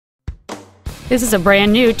This is a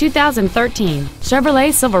brand new 2013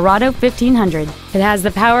 Chevrolet Silverado 1500. It has the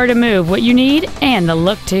power to move what you need and the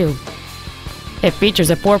look too. It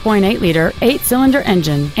features a 4.8-liter 8-cylinder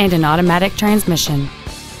engine and an automatic transmission.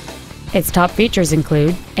 Its top features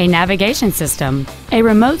include a navigation system, a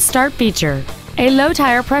remote start feature, a low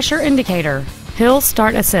tire pressure indicator, hill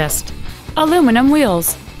start assist, aluminum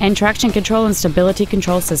wheels, and traction control and stability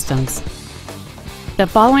control systems. The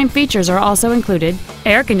following features are also included: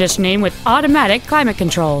 air conditioning with automatic climate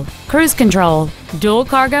control, cruise control, dual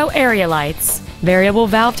cargo area lights, variable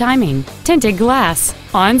valve timing, tinted glass,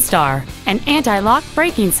 OnStar, an anti-lock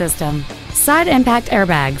braking system, side impact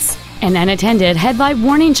airbags, an unattended headlight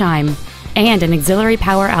warning chime, and an auxiliary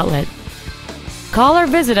power outlet. Call or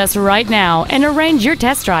visit us right now and arrange your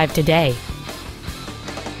test drive today.